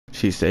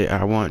She say,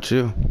 I want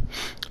you.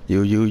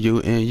 You,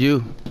 and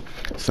you.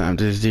 Some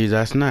disease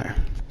that's not.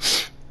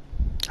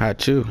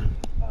 Hot you.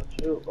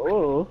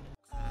 Oh.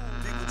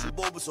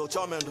 So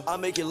Charmander, I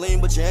make it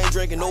lean, but you ain't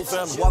drinking no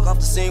family. Walk off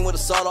the scene with a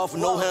sawed off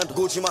with no handle.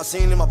 Gucci my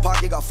scene in my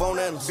pocket, got phone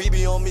handles.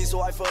 BB on me, so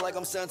I feel like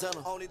I'm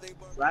Santana.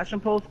 Flash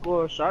and post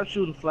score,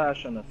 sharpshooter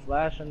flash on the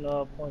flash and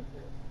point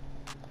score.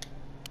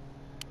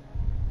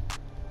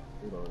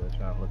 You know, they're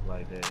trying to look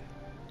like that.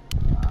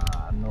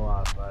 I know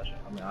I flash.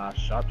 I mean, I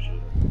sharpshooter.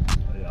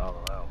 They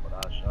all around, but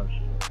I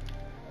sharpshooter.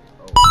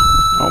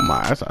 Oh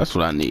my, that's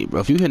what I need, bro.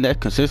 If you hit that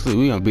consistently,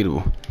 we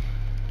unbeatable.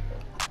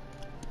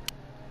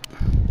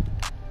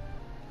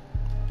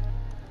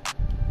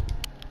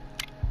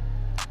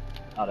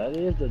 Oh, that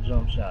is the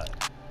jump shot.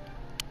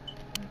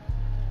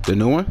 The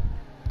new one?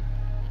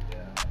 Yeah,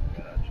 I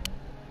got you.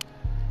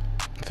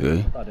 Feel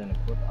you? I didn't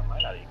equip it. I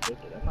might not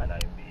equip it. That might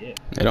not even be it.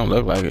 It don't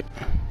look like it.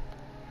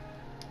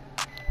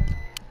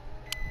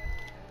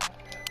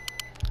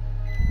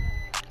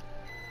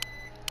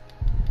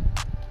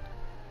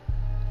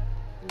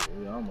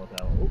 We almost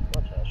have. Oh,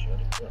 watch out,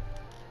 shorty.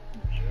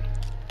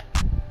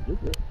 You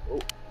good? Oh,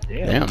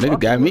 damn. Damn, nigga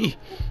got me.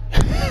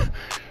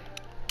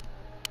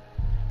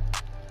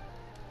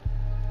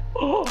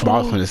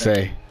 Boss gonna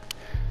say.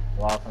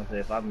 Boss gonna say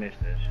if I missed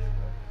that shit,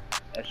 bro.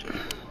 That shit was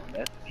on.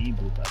 That's the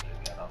boost I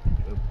just got off the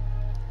dribble.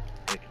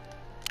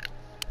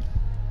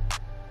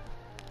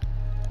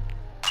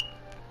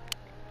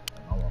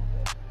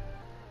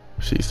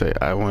 She say,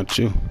 I want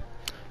you.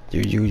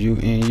 You,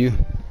 and you.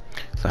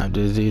 Some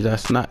disease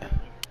that's not.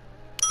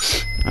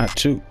 I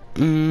shoot.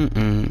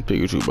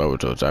 Pikachu bubble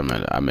toast. I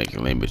make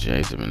it lean, but you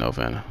ain't sipping no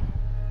fan.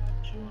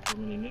 Shooting so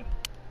many niggas.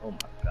 Oh my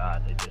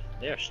god,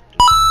 they're stupid.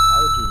 Why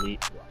would you leave?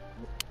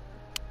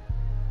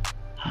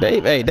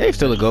 Dave, hey, Dave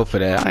still a go for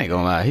that. I ain't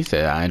gonna lie. He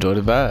said, I enjoy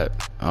the vibe.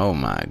 Oh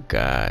my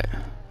god.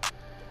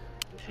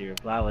 Did she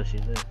reply what she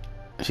said?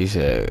 She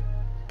said,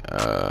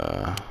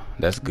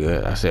 that's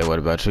good. I said, what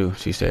about you?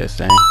 She said,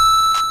 same.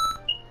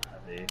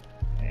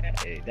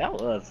 Hey, that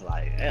was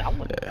like, hey, I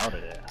wouldn't have thought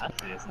of that.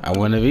 I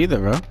wouldn't have either,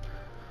 bro.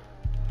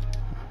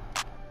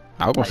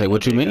 I was gonna say,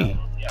 what you mean?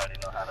 You already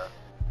know how to.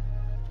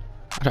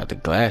 I got the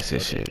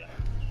glasses, shit.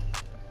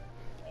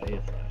 First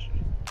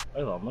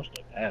of all, most of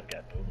the path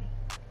got through me.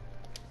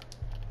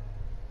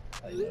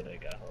 I know they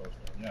got hoes, so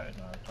you already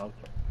know how to talk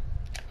to them.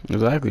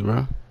 Exactly,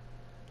 bro.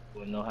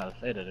 Wouldn't know how to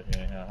say that if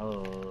you ain't had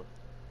hoes.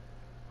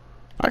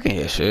 I can't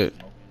hear shit.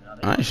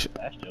 I ain't shit.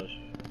 That's your shit.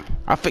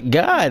 I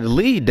forgot.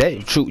 Lead,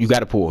 Dave. True, you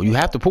gotta pull. You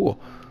have to pull.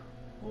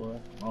 Boy,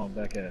 on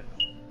back ass.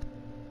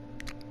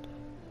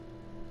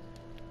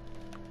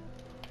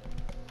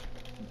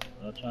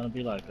 I'm trying to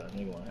be like a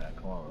nigga when I had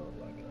cornrows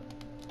like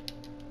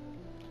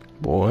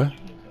that. Boy.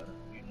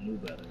 You knew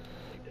better than to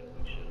take that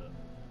weak shit up.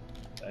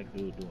 That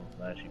dude doing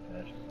flashy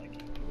fashion like he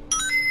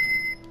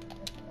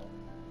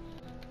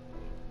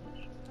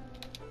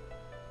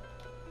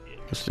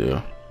do.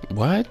 Still.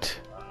 What?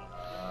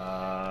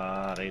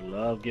 They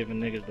love giving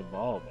niggas the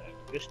ball back.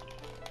 This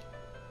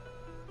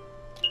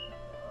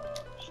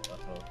stuff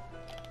up.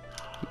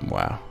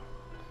 Wow.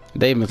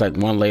 Dave is like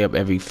one layup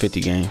every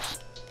 50 games.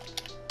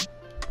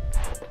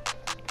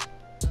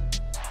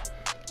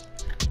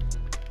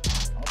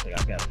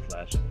 I got a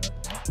flash of nothing.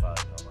 That's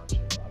probably so much. I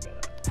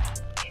got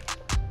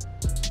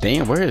a.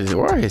 Damn, where is it?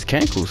 Where are his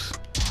cankles?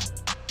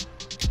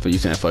 For you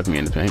saying fuck me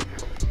in the paint.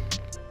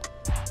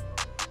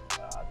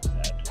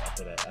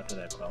 After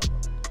that cross.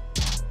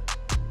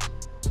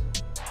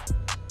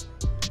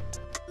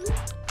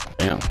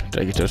 Damn, did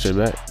I get your shit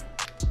back?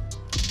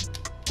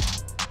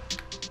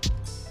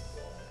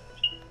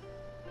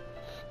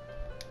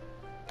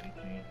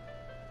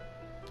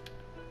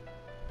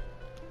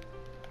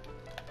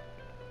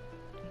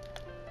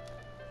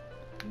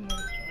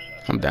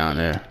 I'm down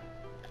there.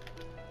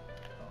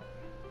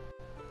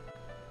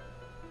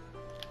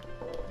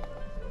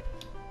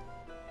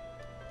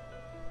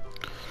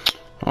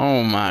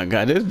 Oh my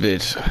god, this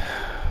bitch.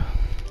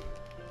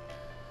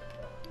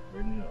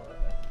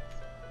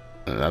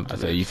 I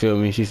said, you feel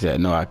me? She said,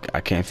 no, I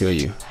can't feel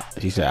you.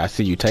 She said, I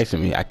see you texting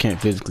me. I can't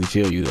physically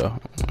feel you though.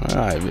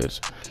 Alright, bitch.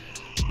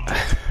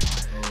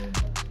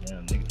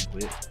 Damn, niggas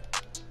quit.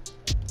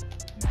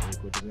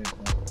 Quit the game.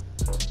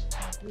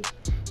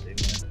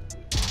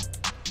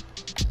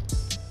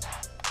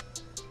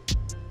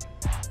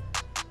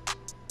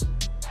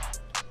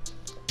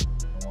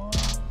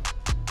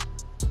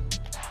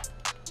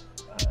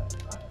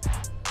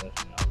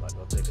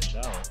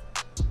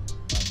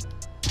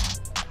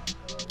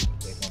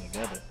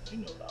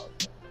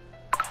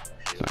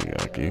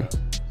 Like you.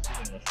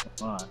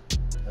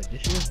 Like,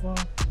 this shit was fun?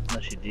 No,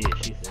 she did.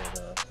 She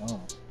said,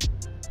 fun.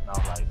 And I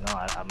was like, no, I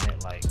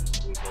meant like,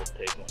 we both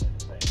take one at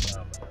the same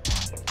time.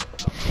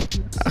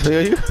 I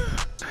feel you.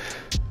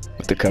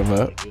 With the cover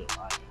up. Like, you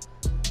lying.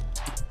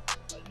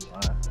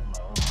 I'm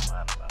like, oh, I'm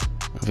lying about it.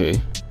 Okay.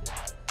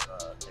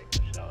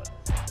 Taking a shower at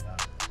the same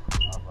time.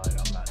 I was like,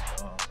 I'm not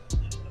dumb.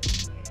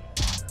 She's like,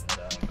 I know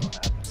that ain't gonna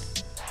happen.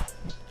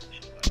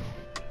 She's like,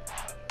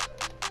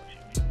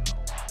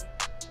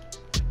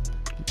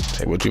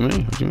 Hey, what you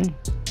mean? What you mean?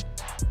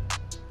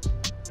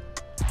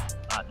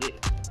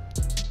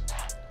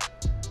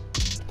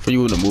 For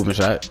you in the moving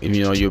shot, if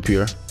you know you're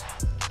pure.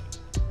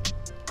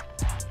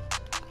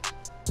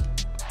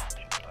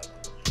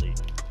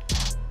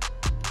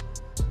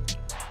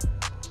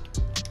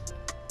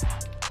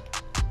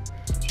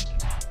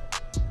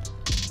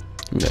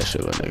 Give me that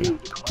shit, little nigga.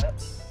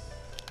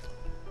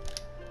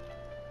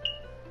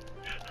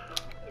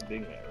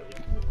 Big man,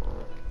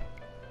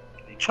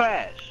 really.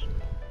 Trash.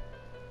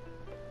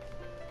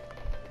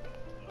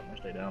 I'm gonna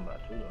stay down by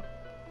 2 though.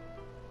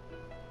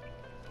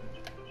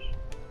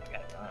 I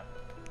got time.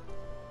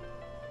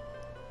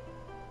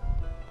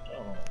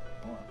 Oh,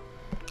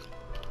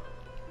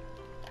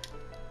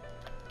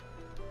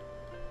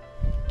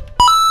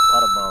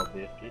 water ball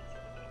biscuits.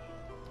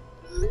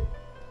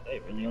 Hey,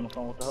 really on the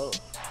phone with the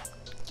host.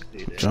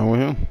 John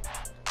with him.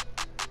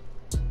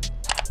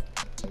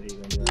 What are you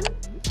gonna do?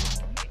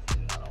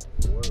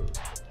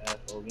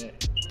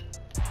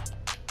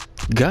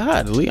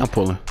 God, Lee, I'm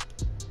pulling.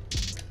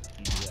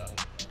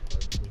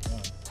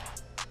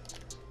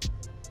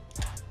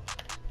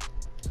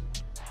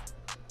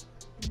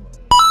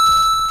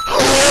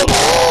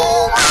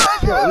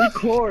 Bro,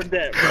 record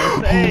that,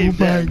 bro. Save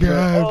that,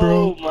 God, bro.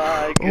 Oh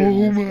my goodness,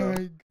 Oh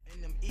my.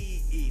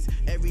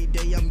 Every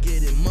day I'm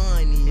getting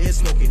money and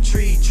smoking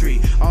tree.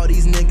 All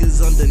these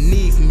niggas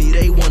underneath me,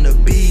 they wanna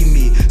be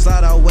me.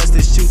 Slide out west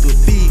and shoot the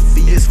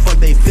Fifi. It's fuck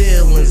they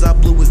feelings. I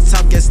blew his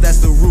top, guess that's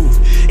the roof.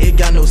 It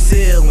got no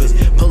ceilings.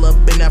 Pull up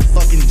in that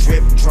fucking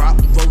drip drop.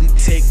 Rolly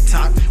tick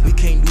tock. We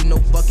can't do no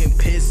fucking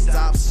pit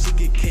stops. She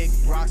can kick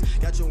rocks.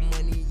 Got your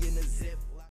money.